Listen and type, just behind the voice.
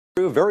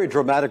Very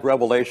dramatic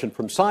revelation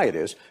from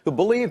scientists who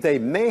believe they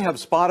may have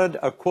spotted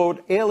a,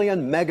 quote,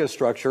 alien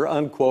megastructure,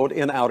 unquote,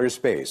 in outer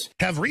space.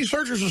 Have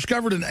researchers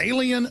discovered an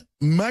alien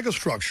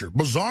megastructure?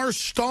 Bizarre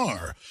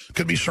star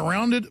could be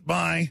surrounded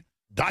by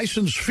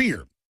Dyson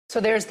sphere. So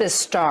there's this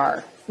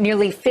star,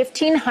 nearly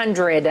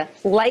 1,500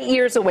 light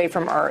years away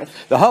from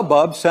Earth. The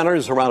hubbub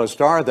centers around a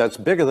star that's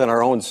bigger than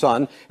our own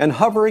sun and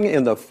hovering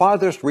in the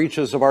farthest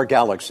reaches of our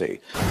galaxy.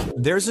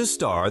 There's a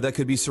star that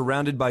could be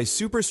surrounded by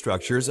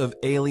superstructures of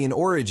alien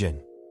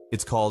origin.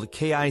 It's called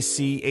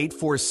KIC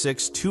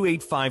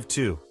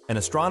 8462852, and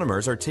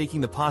astronomers are taking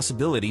the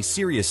possibility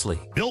seriously.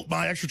 Built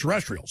by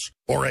extraterrestrials,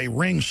 or a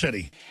ring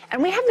city.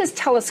 And we have this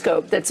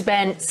telescope that's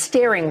been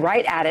staring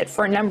right at it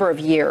for a number of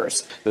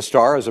years. The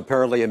star is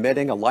apparently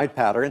emitting a light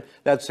pattern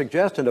that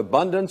suggests an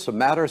abundance of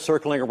matter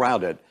circling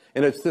around it.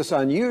 And it's this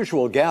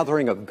unusual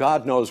gathering of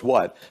God knows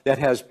what that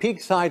has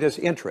piqued scientists'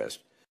 interest.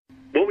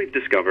 What we've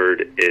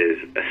discovered is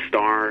a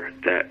star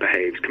that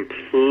behaves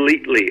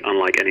completely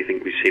unlike anything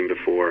we've seen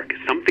before.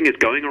 Something is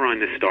going around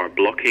this star,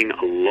 blocking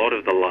a lot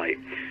of the light.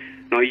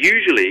 Now,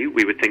 usually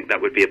we would think that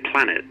would be a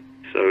planet.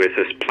 So if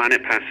this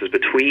planet passes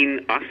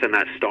between us and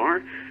that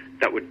star,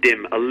 that would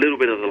dim a little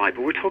bit of the light.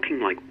 But we're talking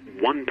like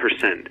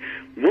 1%.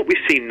 What we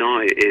see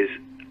now is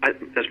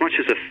as much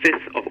as a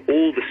fifth of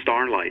all the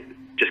starlight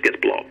just gets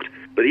blocked.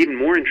 But even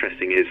more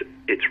interesting is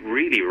it's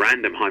really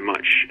random how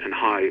much and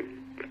how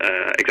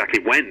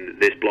exactly when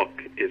this block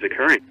is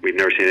occurring. We've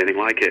never seen anything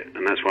like it,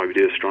 and that's why we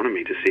do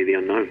astronomy, to see the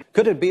unknown.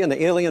 Could it be an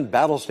alien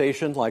battle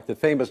station like the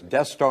famous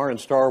Death Star in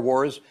Star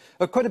Wars?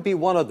 Or could it be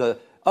one of the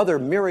other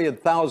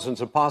myriad thousands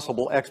of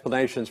possible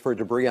explanations for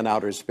debris in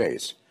outer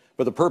space?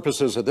 For the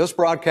purposes of this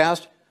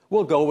broadcast,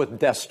 we'll go with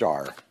Death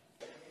Star.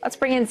 Let's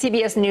bring in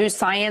CBS News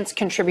science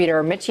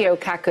contributor Michio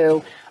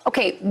Kaku.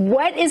 Okay,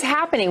 what is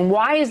happening?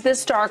 Why is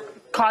this star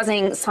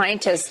causing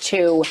scientists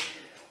to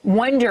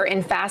wonder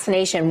in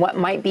fascination what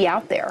might be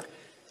out there?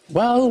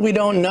 Well, we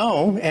don't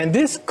know, and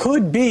this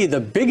could be the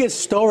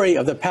biggest story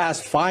of the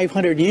past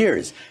 500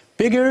 years,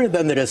 bigger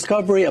than the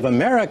discovery of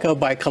America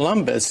by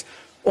Columbus,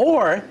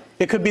 or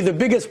it could be the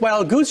biggest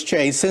wild goose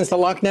chase since the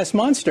Loch Ness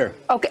Monster.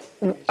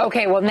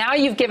 Okay, well, now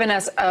you've given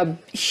us a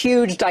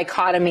huge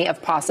dichotomy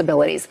of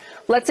possibilities.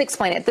 Let's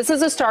explain it. This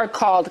is a star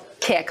called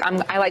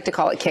KIC. I like to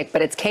call it KIC,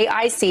 but it's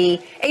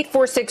KIC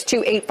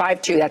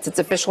 8462852. That's its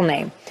official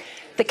name.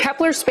 The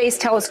Kepler Space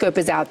Telescope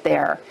is out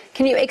there.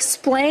 Can you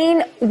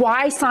explain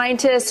why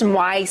scientists and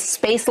why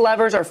space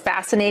lovers are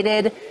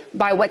fascinated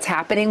by what's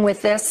happening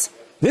with this?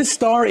 This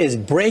star is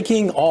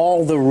breaking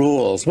all the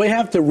rules. We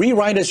have to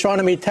rewrite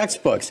astronomy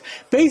textbooks.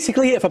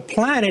 Basically, if a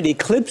planet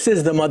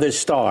eclipses the mother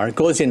star,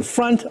 goes in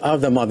front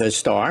of the mother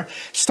star,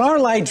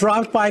 starlight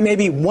drops by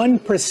maybe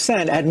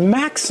 1% at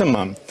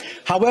maximum.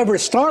 However,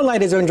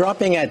 starlight has been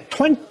dropping at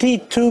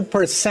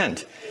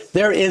 22%.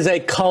 There is a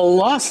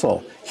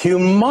colossal,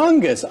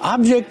 humongous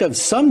object of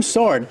some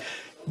sort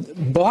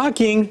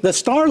blocking the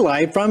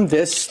starlight from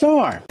this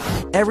star.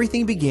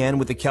 Everything began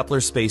with the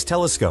Kepler Space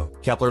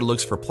Telescope. Kepler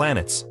looks for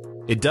planets.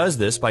 It does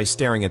this by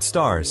staring at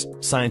stars.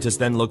 Scientists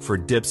then look for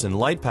dips in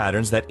light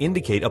patterns that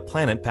indicate a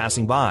planet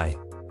passing by.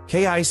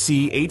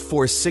 KIC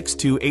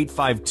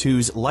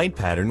 8462852's light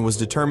pattern was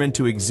determined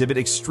to exhibit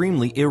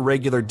extremely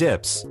irregular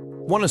dips.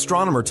 One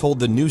astronomer told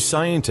The New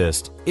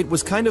Scientist it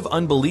was kind of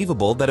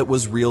unbelievable that it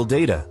was real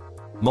data.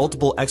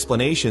 Multiple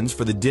explanations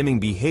for the dimming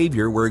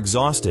behavior were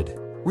exhausted.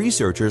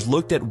 Researchers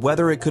looked at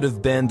whether it could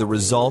have been the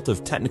result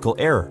of technical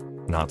error.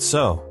 Not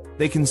so.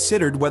 They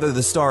considered whether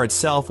the star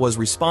itself was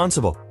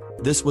responsible.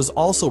 This was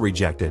also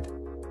rejected.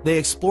 They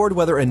explored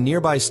whether a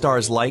nearby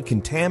star's light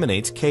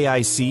contaminates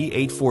KIC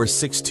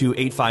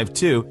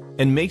 8462852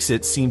 and makes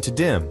it seem to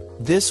dim.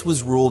 This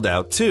was ruled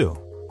out too.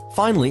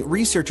 Finally,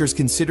 researchers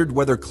considered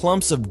whether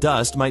clumps of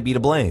dust might be to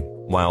blame.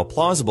 While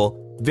plausible,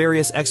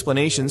 various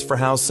explanations for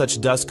how such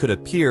dust could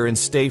appear and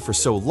stay for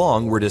so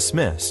long were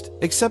dismissed,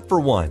 except for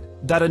one,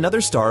 that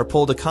another star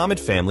pulled a comet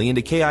family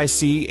into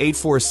KIC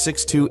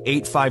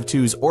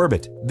 8462852's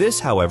orbit. This,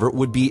 however,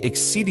 would be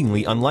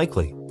exceedingly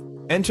unlikely.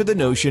 Enter the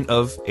notion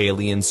of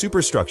alien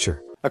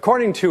superstructure.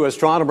 According to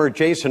astronomer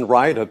Jason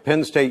Wright of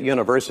Penn State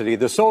University,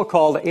 the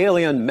so-called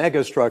alien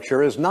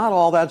megastructure is not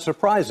all that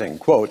surprising.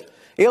 Quote,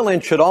 alien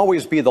should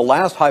always be the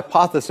last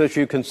hypothesis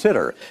you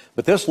consider,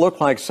 but this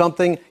looked like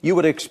something you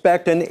would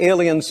expect an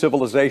alien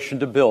civilization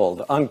to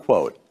build,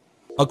 unquote.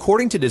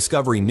 According to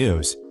Discovery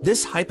News,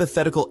 this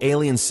hypothetical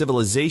alien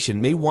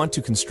civilization may want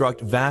to construct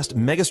vast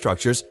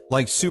megastructures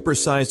like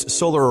supersized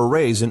solar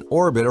arrays in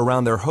orbit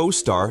around their host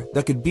star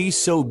that could be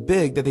so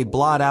big that they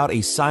blot out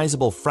a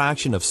sizable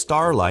fraction of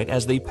starlight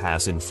as they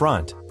pass in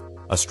front.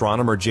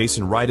 Astronomer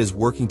Jason Wright is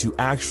working to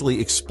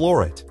actually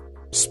explore it.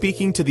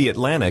 Speaking to The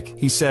Atlantic,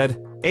 he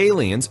said,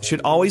 aliens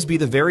should always be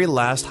the very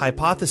last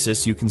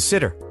hypothesis you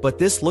consider, but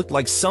this looked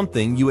like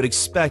something you would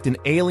expect an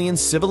alien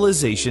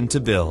civilization to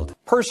build.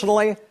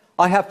 Personally,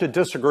 I have to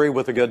disagree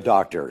with a good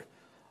doctor.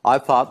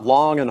 I've thought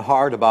long and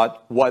hard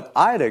about what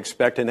I'd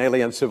expect an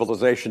alien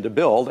civilization to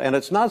build, and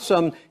it's not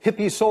some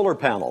hippie solar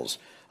panels.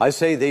 I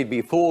say they'd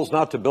be fools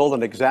not to build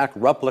an exact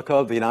replica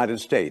of the United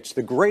States,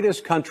 the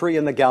greatest country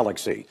in the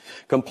galaxy,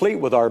 complete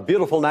with our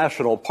beautiful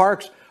national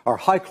parks, our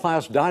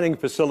high-class dining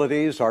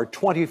facilities, our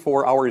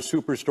 24-hour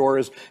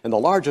superstores, and the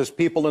largest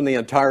people in the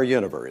entire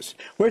universe.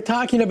 We're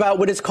talking about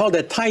what is called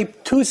a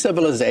Type 2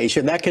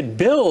 civilization that could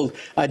build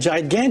a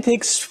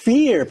gigantic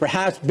sphere,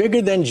 perhaps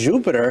bigger than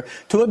Jupiter,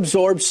 to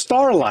absorb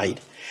starlight.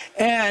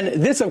 And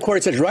this, of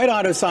course, is right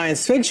out of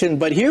science fiction,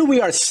 but here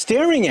we are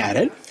staring at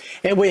it,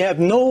 and we have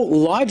no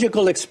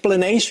logical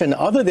explanation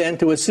other than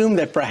to assume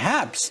that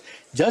perhaps,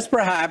 just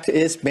perhaps,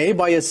 it's made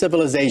by a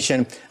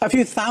civilization a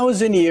few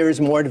thousand years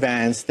more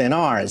advanced than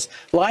ours,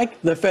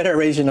 like the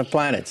Federation of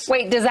Planets.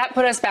 Wait, does that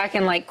put us back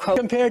in, like, quote?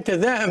 Compared to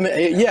them,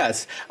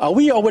 yes.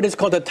 We are what is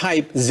called a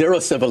Type 0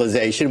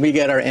 civilization. We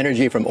get our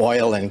energy from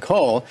oil and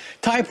coal.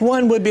 Type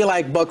 1 would be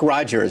like Buck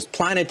Rogers,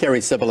 planetary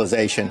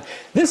civilization.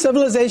 This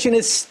civilization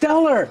is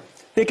stellar.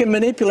 They can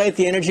manipulate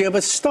the energy of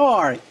a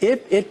star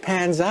if it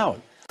pans out.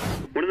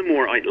 One of the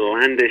more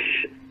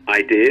outlandish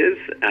ideas,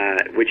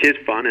 which is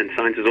fun, and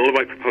science is all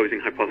about proposing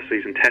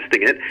hypotheses and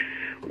testing it,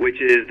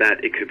 which is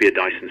that it could be a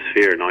Dyson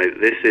sphere. Now,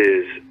 this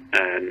is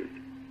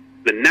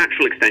the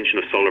natural extension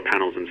of solar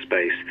panels in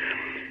space.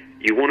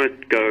 You want to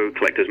go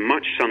collect as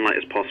much sunlight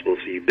as possible,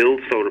 so you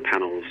build solar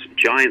panels,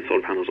 giant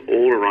solar panels,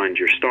 all around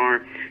your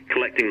star,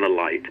 collecting the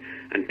light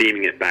and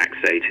beaming it back,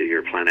 say, to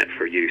your planet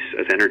for use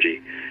as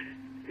energy.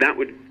 That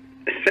would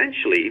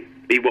essentially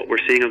be what we're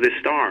seeing of this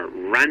star.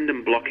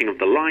 Random blocking of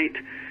the light,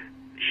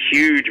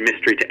 huge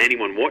mystery to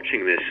anyone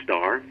watching this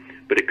star,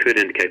 but it could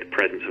indicate the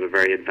presence of a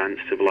very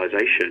advanced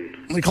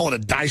civilization. We call it a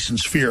Dyson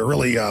sphere.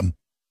 Really,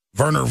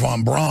 Werner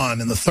von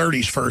Braun in the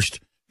 30s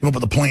first came up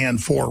with a plan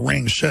for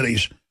ring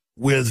cities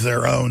with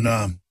their own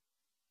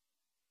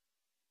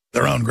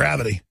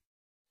gravity.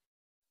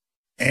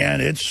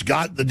 And it's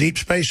got the deep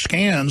space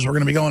scans. We're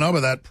going to be going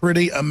over that.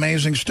 Pretty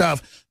amazing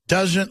stuff.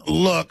 Doesn't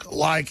look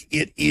like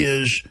it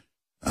is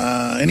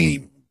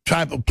any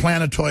type of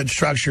planetoid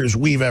structures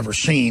we've ever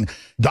seen.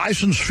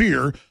 Dyson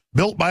sphere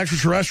built by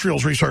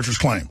extraterrestrials, researchers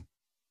claim.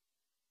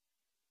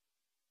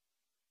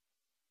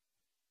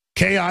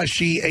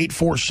 KIC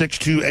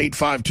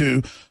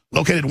 8462852,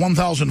 located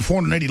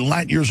 1,480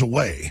 light years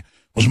away,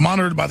 was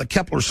monitored by the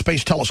Kepler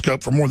Space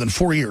Telescope for more than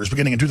 4 years,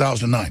 beginning in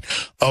 2009.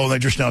 Oh, they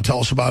just now tell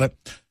us about it.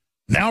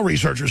 Now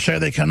researchers say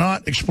they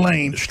cannot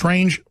explain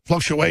strange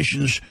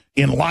fluctuations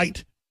in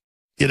light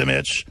it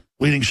emits,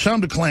 leading some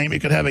to claim it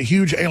could have a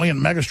huge alien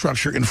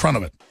megastructure in front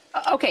of it.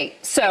 Okay,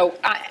 so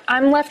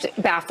I'm left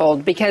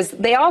baffled because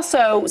they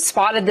also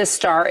spotted this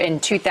star in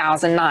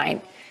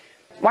 2009.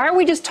 Why are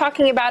we just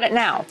talking about it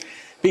now?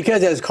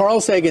 Because, as Carl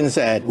Sagan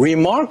said,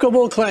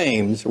 remarkable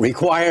claims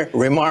require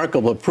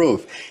remarkable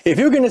proof. If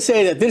you're going to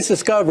say that this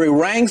discovery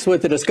ranks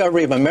with the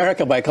discovery of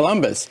America by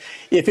Columbus,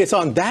 if it's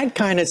on that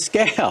kind of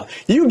scale,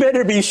 you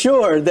better be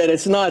sure that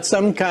it's not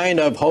some kind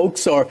of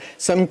hoax or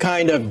some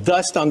kind of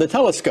dust on the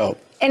telescope.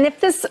 And if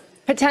this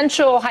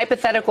potential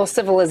hypothetical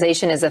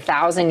civilization is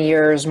 1,000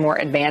 years more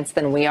advanced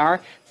than we are,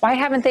 why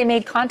haven't they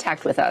made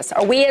contact with us?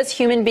 Are we as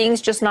human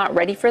beings just not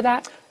ready for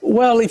that?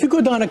 Well, if you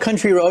go down a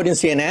country road and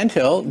see an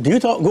anthill, do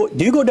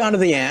you go down to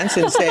the ants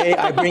and say,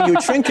 I bring you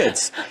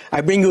trinkets,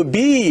 I bring you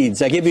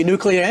beads, I give you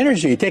nuclear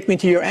energy, take me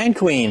to your ant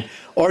queen?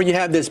 Or you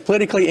have this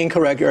politically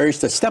incorrect urge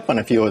to step on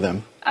a few of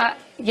them?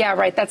 Yeah,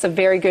 right. That's a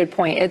very good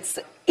point. It's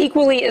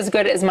equally as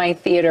good as my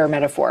theater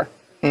metaphor.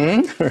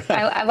 Mm-hmm. Right.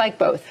 I like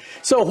both.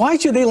 So why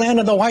should they land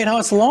on the White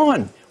House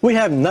lawn? We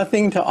have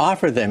nothing to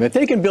offer them. If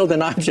they can build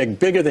an object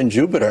bigger than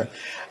Jupiter,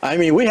 I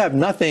mean, we have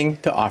nothing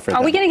to offer them.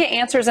 Are we going to get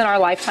answers in our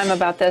lifetime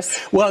about this?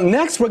 Well,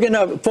 next we're going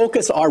to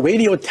focus our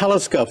radio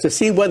telescopes to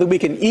see whether we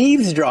can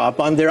eavesdrop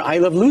on their I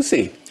Love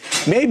Lucy.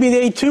 Maybe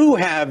they too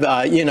have,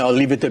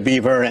 Leave It to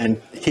Beaver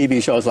and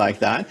TV shows like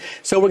that.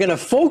 So we're going to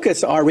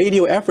focus our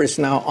radio efforts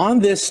now on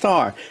this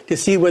star to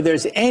see whether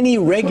there's any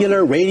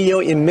regular radio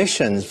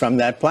emissions from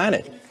that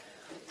planet.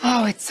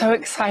 Oh, it's so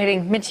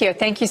exciting. Mitchio,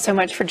 thank you so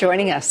much for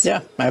joining us.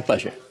 Yeah, my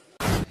pleasure.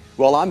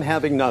 Well, I'm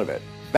having none of it.